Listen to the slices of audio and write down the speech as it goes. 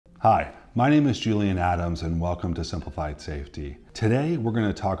Hi, my name is Julian Adams and welcome to Simplified Safety. Today we're going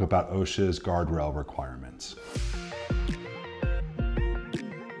to talk about OSHA's guardrail requirements.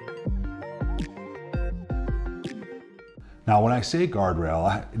 Now, when I say guardrail,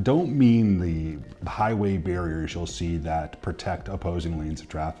 I don't mean the highway barriers you'll see that protect opposing lanes of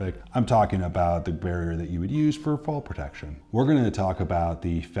traffic. I'm talking about the barrier that you would use for fall protection. We're going to talk about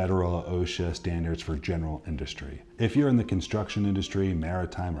the federal OSHA standards for general industry. If you're in the construction industry,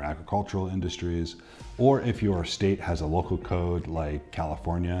 maritime or agricultural industries, or if your state has a local code like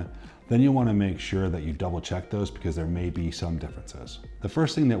California, then you want to make sure that you double check those because there may be some differences. The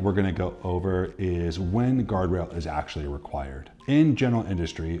first thing that we're going to go over is when guardrail is actually required. In general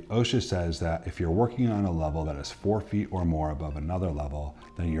industry, OSHA says that if you're working on a level that is 4 feet or more above another level,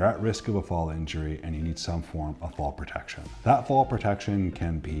 then you're at risk of a fall injury and you need some form of fall protection. That fall protection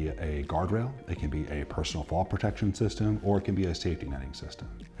can be a guardrail, it can be a personal fall protection system, or it can be a safety netting system.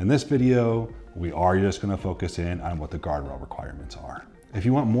 In this video, we are just going to focus in on what the guardrail requirements are. If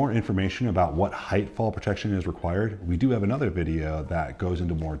you want more information about what height fall protection is required, we do have another video that goes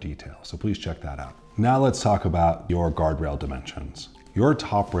into more detail, so please check that out. Now let's talk about your guardrail dimensions. Your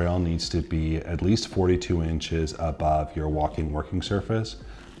top rail needs to be at least 42 inches above your walking working surface,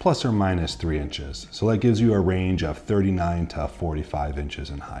 plus or minus 3 inches. So that gives you a range of 39 to 45 inches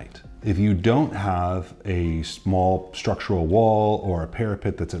in height. If you don't have a small structural wall or a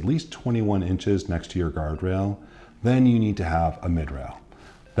parapet that's at least 21 inches next to your guardrail, then you need to have a midrail.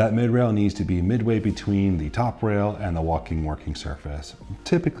 That midrail needs to be midway between the top rail and the walking working surface.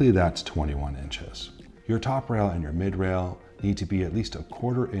 Typically that's 21 inches. Your top rail and your midrail need to be at least a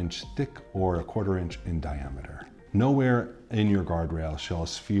 1/4 inch thick or a 1/4 inch in diameter. Nowhere in your guardrail shall a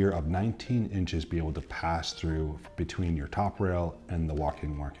sphere of 19 inches be able to pass through between your top rail and the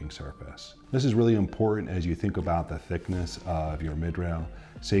walking working surface. This is really important as you think about the thickness of your midrail.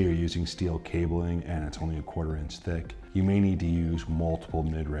 Say you're using steel cabling and it's only a 1/4 inch thick, you may need to use multiple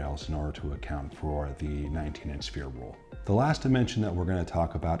midrails in order to account for the 19-inch sphere rule. The last dimension that we're going to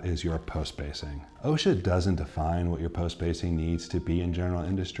talk about is your post spacing. OSHA doesn't define what your post spacing needs to be in general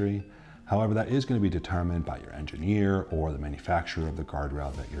industry. However, that is going to be determined by your engineer or the manufacturer of the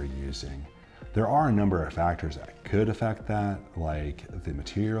guardrail that you're using. There are a number of factors that could affect that, like the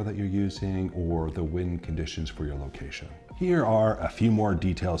material that you're using or the wind conditions for your location. Here are a few more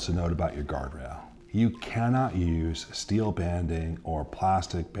details to note about your guardrail. You cannot use steel banding or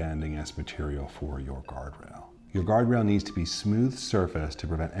plastic banding as material for your guardrail. Your guardrail needs to be smooth surface to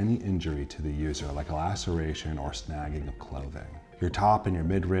prevent any injury to the user, like a laceration or snagging of clothing. Your top and your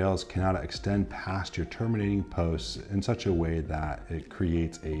mid rails cannot extend past your terminating posts in such a way that it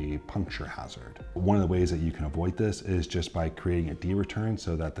creates a puncture hazard. One of the ways that you can avoid this is just by creating a D-return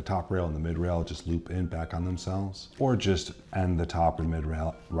so that the top rail and the mid rail just loop in back on themselves, or just end the top and mid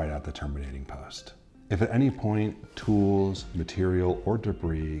rail right at the terminating post. If at any point tools, material, or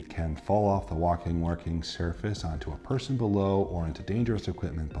debris can fall off the walking working surface onto a person below or into dangerous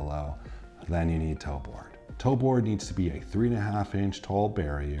equipment below, then you need tow board. Tow board needs to be a 3.5 inch tall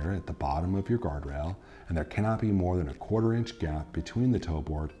barrier at the bottom of your guardrail, and there cannot be more than a 1/4 inch gap between the tow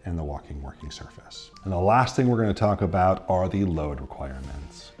board and the walking working surface. And the last thing we're going to talk about are the load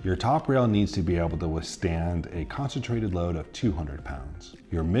requirements. Your top rail needs to be able to withstand a concentrated load of 200 pounds.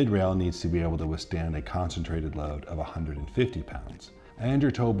 Your mid rail needs to be able to withstand a concentrated load of 150 pounds. And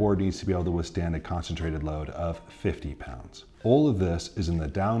your tow board needs to be able to withstand a concentrated load of 50 pounds. All of this is in the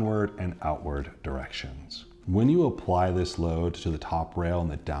downward and outward directions. When you apply this load to the top rail in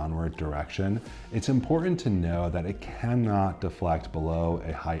the downward direction, it's important to know that it cannot deflect below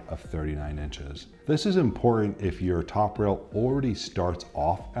a height of 39 inches. This is important if your top rail already starts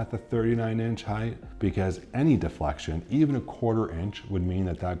off at the 39-inch height, because any deflection, even a 1/4 inch, would mean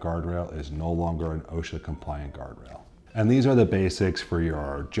that that guardrail is no longer an OSHA compliant guardrail. And these are the basics for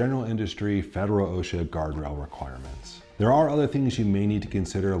your general industry federal OSHA guardrail requirements. There are other things you may need to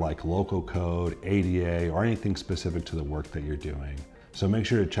consider, like local code, ADA, or anything specific to the work that you're doing. So make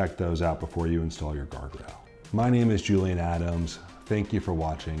sure to check those out before you install your guardrail. My name is Julian Adams. Thank you for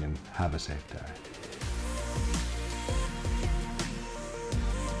watching and have a safe day.